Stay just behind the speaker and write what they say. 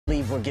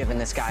we're giving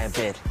this guy a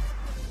bid.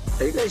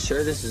 Are you guys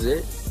sure this is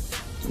it?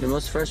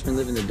 Most freshmen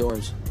live in the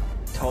dorms.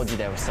 Told you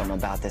there was something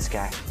about this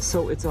guy.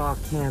 So it's off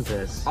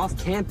campus. Off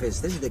campus?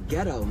 This is the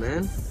ghetto,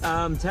 man.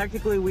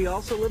 Technically we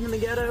also live in the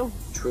ghetto.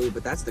 True,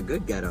 but that's the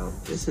good ghetto.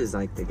 This is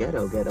like the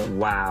ghetto.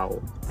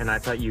 Wow. And I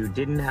thought you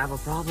didn't have a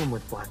problem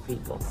with black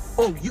people.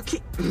 Oh, you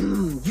can't...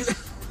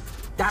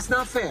 That's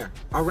not fair,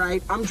 all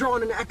right? I'm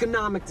drawing an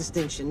economic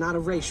distinction, not a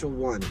racial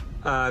one.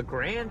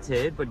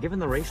 Granted, but given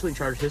the racially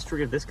charged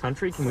history of this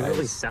country, can we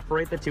really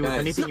separate the two, if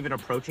anything, even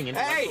approaching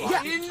intellectual?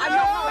 Hey!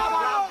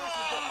 Yeah,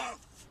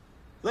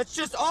 let's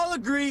just all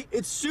agree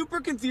it's super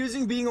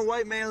confusing being a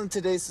white male in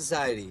today's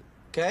society,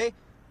 okay?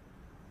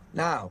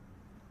 Now,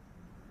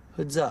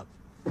 hoods up.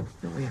 Oh,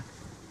 yeah.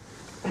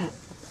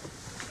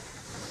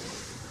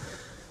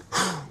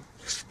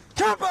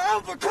 Kappa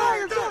Alpha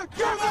Character!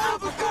 Kappa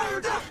Alpha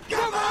Character!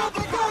 Kappa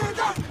Alpha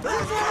Character!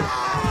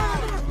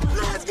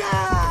 Let's go!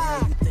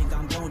 What do you think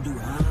I'm gonna do,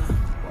 huh?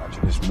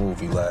 Watching this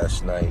movie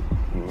last night,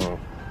 you know,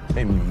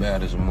 made me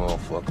mad as a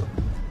motherfucker.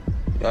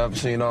 Y'all ever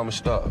seen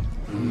Amistad?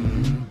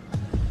 Mm-hmm.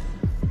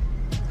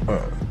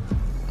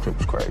 Trip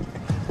was crazy.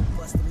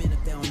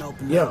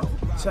 Yo,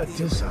 check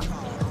this out.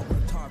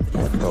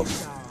 What the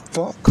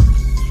fuck?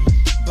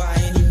 By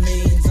any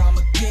means,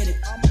 I'ma get it.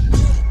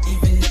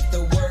 Even if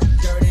the work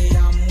dirty,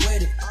 I'm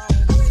with it.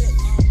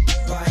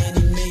 By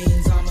any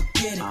means, I'ma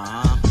get it.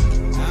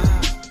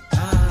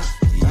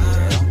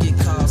 Yeah, don't get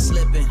caught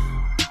slipping.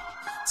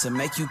 To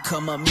make you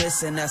come up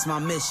missing, that's my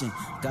mission.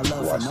 Got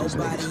love for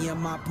nobody in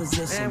my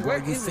position.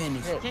 Man, Boy, you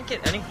finished. You can't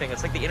get anything.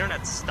 It's like the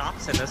internet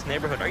stops in this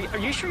neighborhood. Are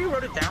you sure you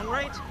wrote it down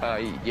right?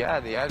 Yeah,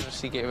 the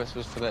address he gave us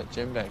was for that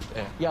gym back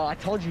there. Yo, I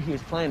told you he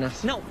was playing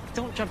us. No,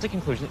 don't jump to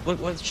conclusions.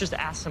 Look, let's just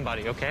ask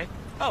somebody, okay?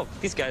 Oh,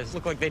 these guys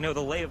look like they know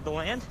the lay of the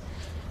land.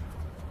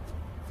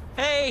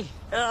 Hey!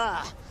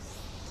 That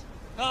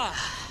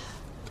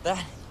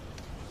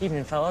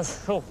evening,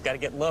 fellas. Oh, gotta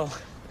get low.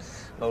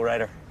 Low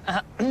rider.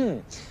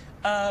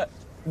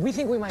 We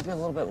think we might be a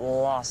little bit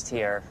lost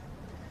here.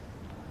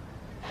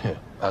 Yeah,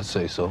 I'd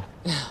say so.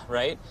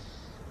 Right?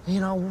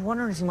 You know,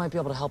 wondering if you might be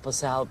able to help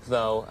us out,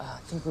 though. I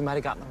think we might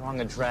have gotten the wrong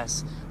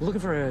address. We're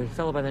looking for a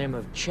fellow by the name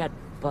of Chet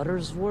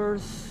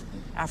Buttersworth,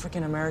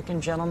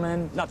 African-American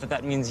gentleman. Not that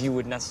that means you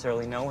would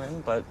necessarily know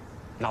him, but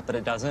not that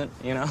it doesn't,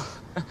 you know?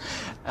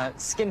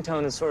 Skin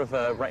tone is sort of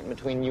right in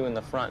between you in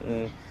the front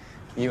and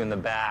you in the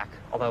back.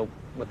 Although,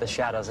 with the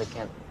shadows, I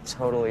can't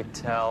totally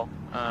tell.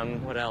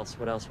 What else?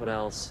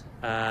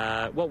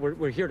 Well,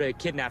 we're here to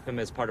kidnap him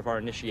as part of our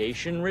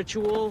initiation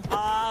ritual.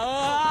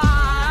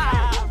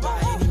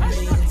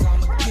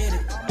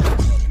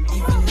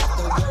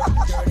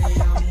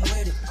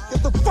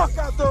 Get the fuck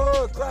out the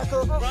hood,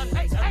 cracker! Run!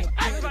 Hey,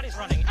 everybody's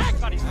running!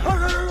 Everybody's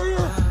running!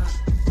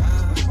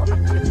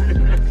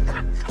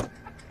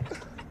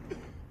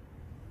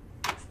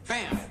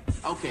 Bam!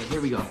 Okay,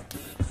 here we go.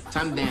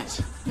 Time to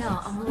dance. No,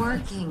 I'm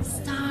working.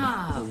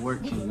 Stop. The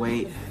working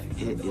wait.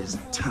 It is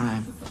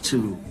time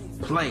to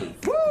play.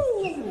 Woo!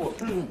 You're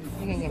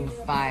gonna get me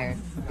fired.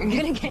 You're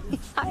gonna get me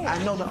fired.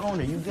 I know the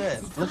owner. You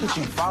good? Look at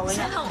you falling.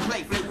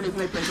 Play.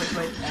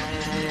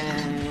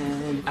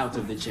 And out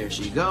of the chair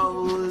she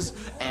goes,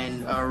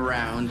 and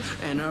around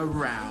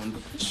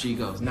she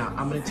goes. Now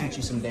I'm gonna teach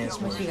you some dance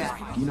moves. What you got?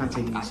 You're not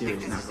taking me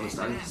serious now. So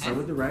start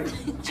with the right.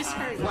 Just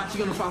hurry. Watch,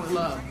 you're gonna fall in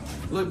love.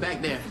 Look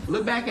back there.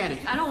 Look back at it.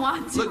 I don't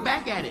want to. Look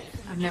back at it.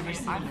 I've never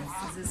seen this.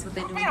 Is this what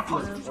they do in the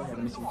club? Let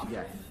me see what you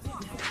got.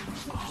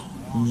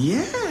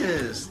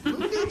 Yes!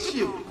 Look at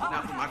you.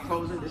 Now for my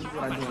closing, this is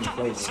what I do in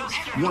place.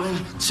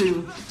 1,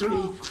 2,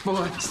 3,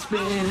 4,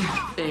 spin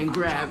and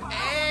grab.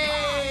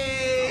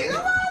 Hey!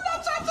 Come on,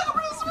 that's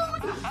real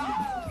smooth.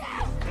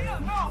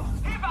 No,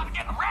 he's about to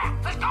get the rat.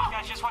 Let's go!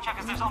 Guys, just watch out,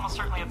 because there's almost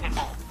certainly a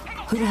pitbull.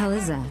 Who the hell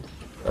is that?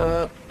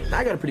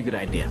 I got a pretty good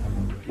idea.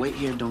 Wait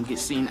here, don't get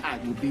seen. I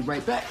will be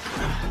right back.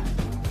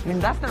 I mean,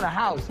 that's not a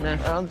house, man.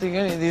 I don't think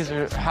any of these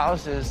are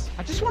houses.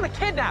 I just want to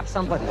kidnap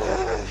somebody.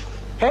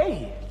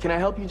 Hey, can I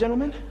help you,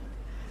 gentlemen?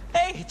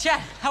 Hey, Chad,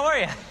 how are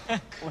you?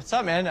 What's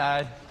up, man?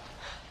 I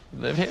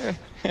live here.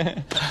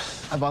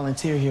 I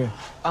volunteer here.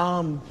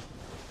 Why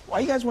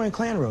are you guys wearing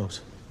Klan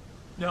robes?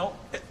 No.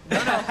 No,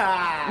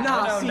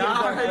 see, the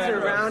hoods are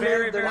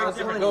rounded. They're not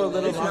funny. Go a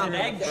little an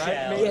eggshell.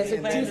 Yeah, it's a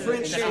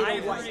different shade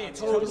of white. It's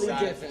Totally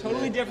different.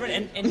 Totally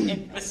different.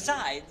 And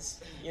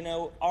besides, you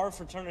know, our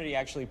fraternity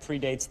actually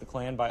predates the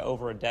Klan by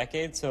over a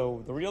decade.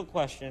 So the real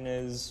question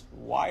is,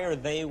 why are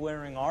they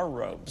wearing our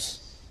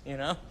robes? You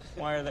know?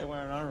 Why are they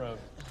wearing our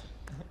robes?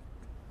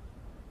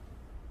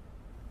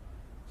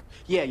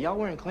 Yeah, y'all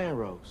wearing Klan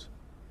robes.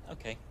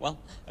 Okay, well,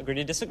 agree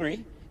to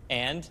disagree.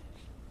 And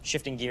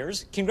shifting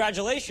gears,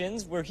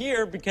 congratulations, we're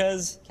here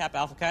because Kappa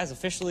Alpha Chi is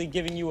officially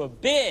giving you a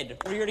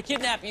bid. We're here to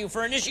kidnap you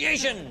for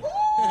initiation.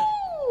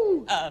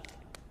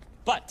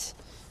 But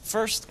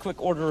first,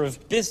 quick order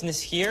of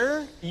business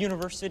here. The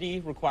university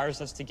requires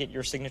us to get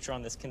your signature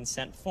on this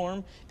consent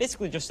form.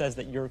 Basically just says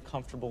that you're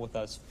comfortable with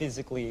us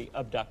physically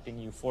abducting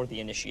you for the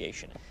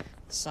initiation.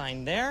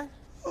 Sign there.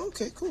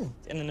 Okay, cool.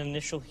 And an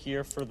initial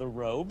here for the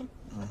robe.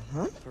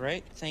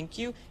 Great, thank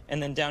you.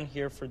 And then down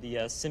here for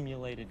the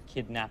simulated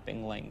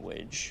kidnapping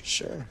language.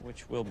 Sure.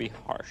 Which will be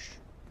harsh.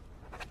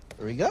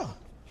 Here we go.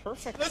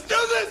 Perfect. Let's do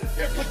this!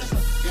 Here, put this on.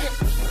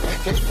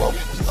 Okay, whoa.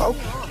 Oh.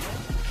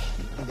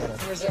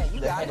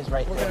 The head is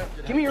right there.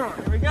 Give me your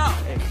arm. Here we go. All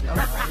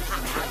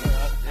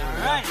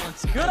right,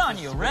 looks good on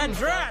you. Red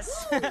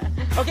dress.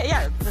 Okay,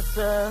 yeah, let's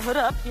hood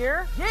up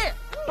here. Yeah.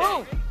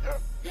 Boom.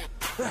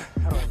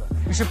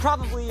 We should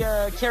probably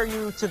carry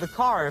you to the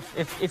car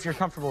if you're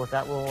comfortable with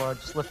that. We'll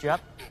just lift you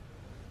up.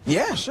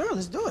 Yeah, sure,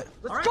 let's do it.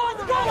 Let's go!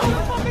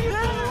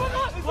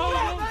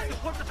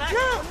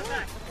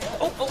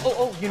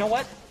 Oh, you know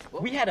what?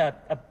 We had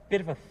a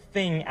bit of a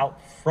thing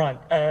out front.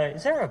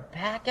 Is there a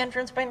back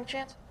entrance by any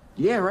chance?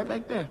 Yeah, right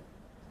back there.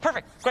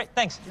 Perfect. Great,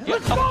 thanks.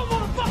 Let's go,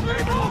 motherfucker!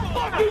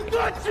 I fucking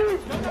got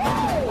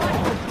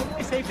you!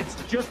 Be safe, it's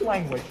just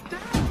language.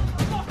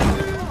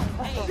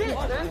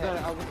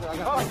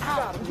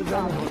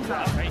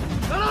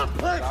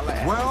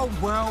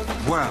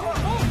 Well.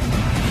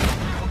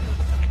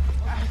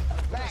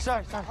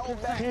 Sorry.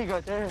 Here you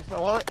go. There's my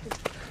wallet.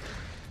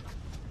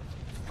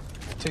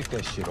 Take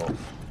that shit off.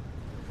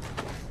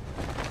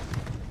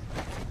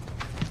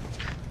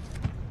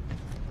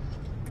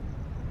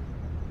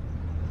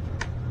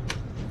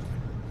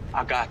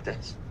 I got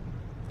this.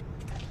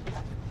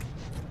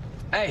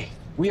 Hey,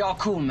 we all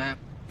cool, man.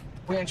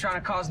 We ain't trying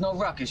to cause no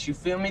ruckus. You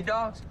feel me,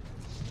 dogs?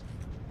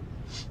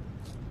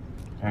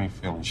 I ain't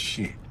feeling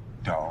shit,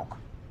 dog.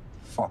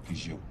 Fuck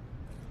is you?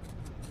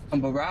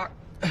 I'm Barack.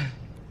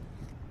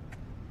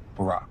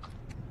 Barack.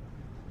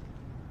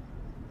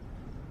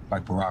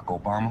 Like Barack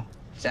Obama?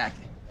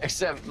 Exactly.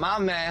 Except my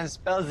man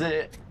spells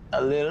it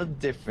a little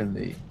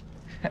differently.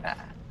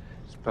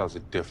 Spells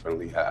it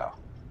differently, how?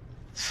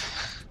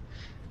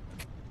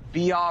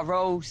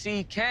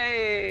 B-R-O-C-K.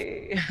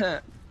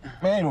 Man,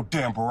 ain't no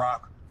damn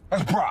Barack.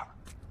 That's Brock.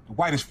 The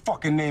whitest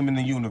fucking name in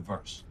the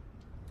universe.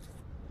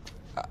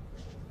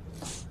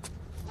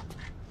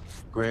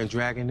 Grand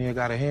Dragon there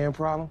got a hand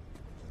problem?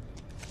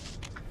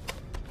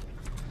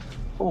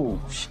 Oh,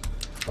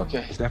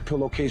 okay. Is that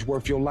pillowcase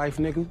worth your life,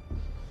 nigga?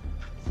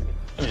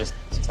 Let me just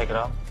take it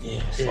off.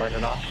 Yeah. Slide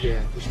it off.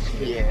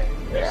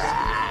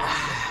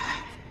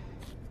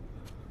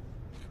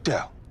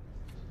 Dell.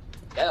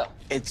 Del.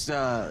 It's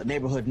a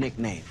neighborhood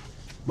nickname.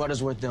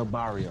 Buttersworth Del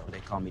Barrio. They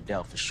call me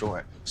Del for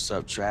short.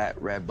 Sub Trap,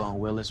 Redbone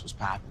Willis was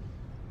popping.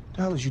 What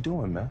the hell is you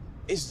doing, man?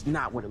 It's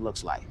not what it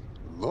looks like.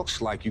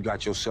 Looks like you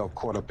got yourself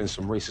caught up in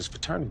some racist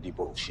fraternity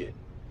bullshit.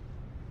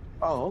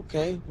 Oh,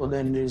 okay. Well,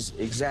 then it is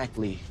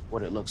exactly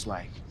what it looks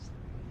like.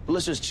 But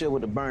let's just chill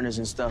with the burners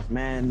and stuff,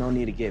 man. No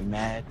need to get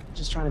mad.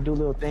 Just trying to do a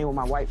little thing with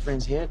my white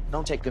friends here.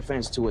 Don't take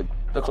offense to it.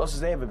 The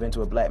closest they ever been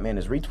to a black man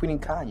is retweeting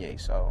Kanye,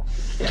 so...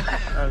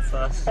 That's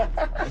us.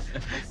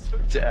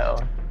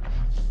 Del.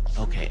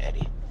 Okay,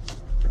 Eddie.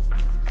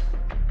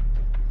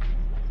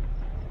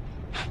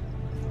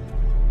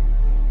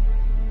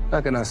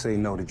 How can I say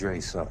no to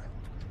Dre's son?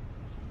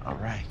 All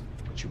right.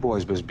 But you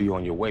boys best be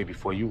on your way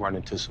before you run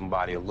into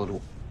somebody a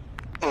little...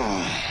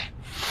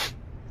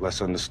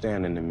 less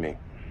understanding than me.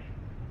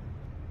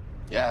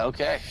 Yeah,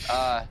 okay.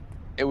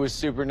 It was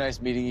super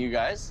nice meeting you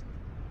guys.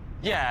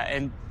 Yeah,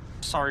 and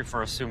sorry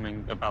for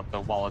assuming about the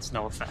wallets,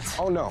 no offense.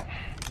 Oh, no.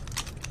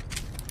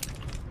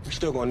 We're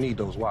still gonna need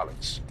those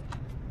wallets.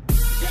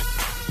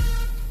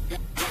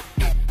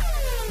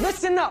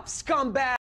 Listen up, scumbag!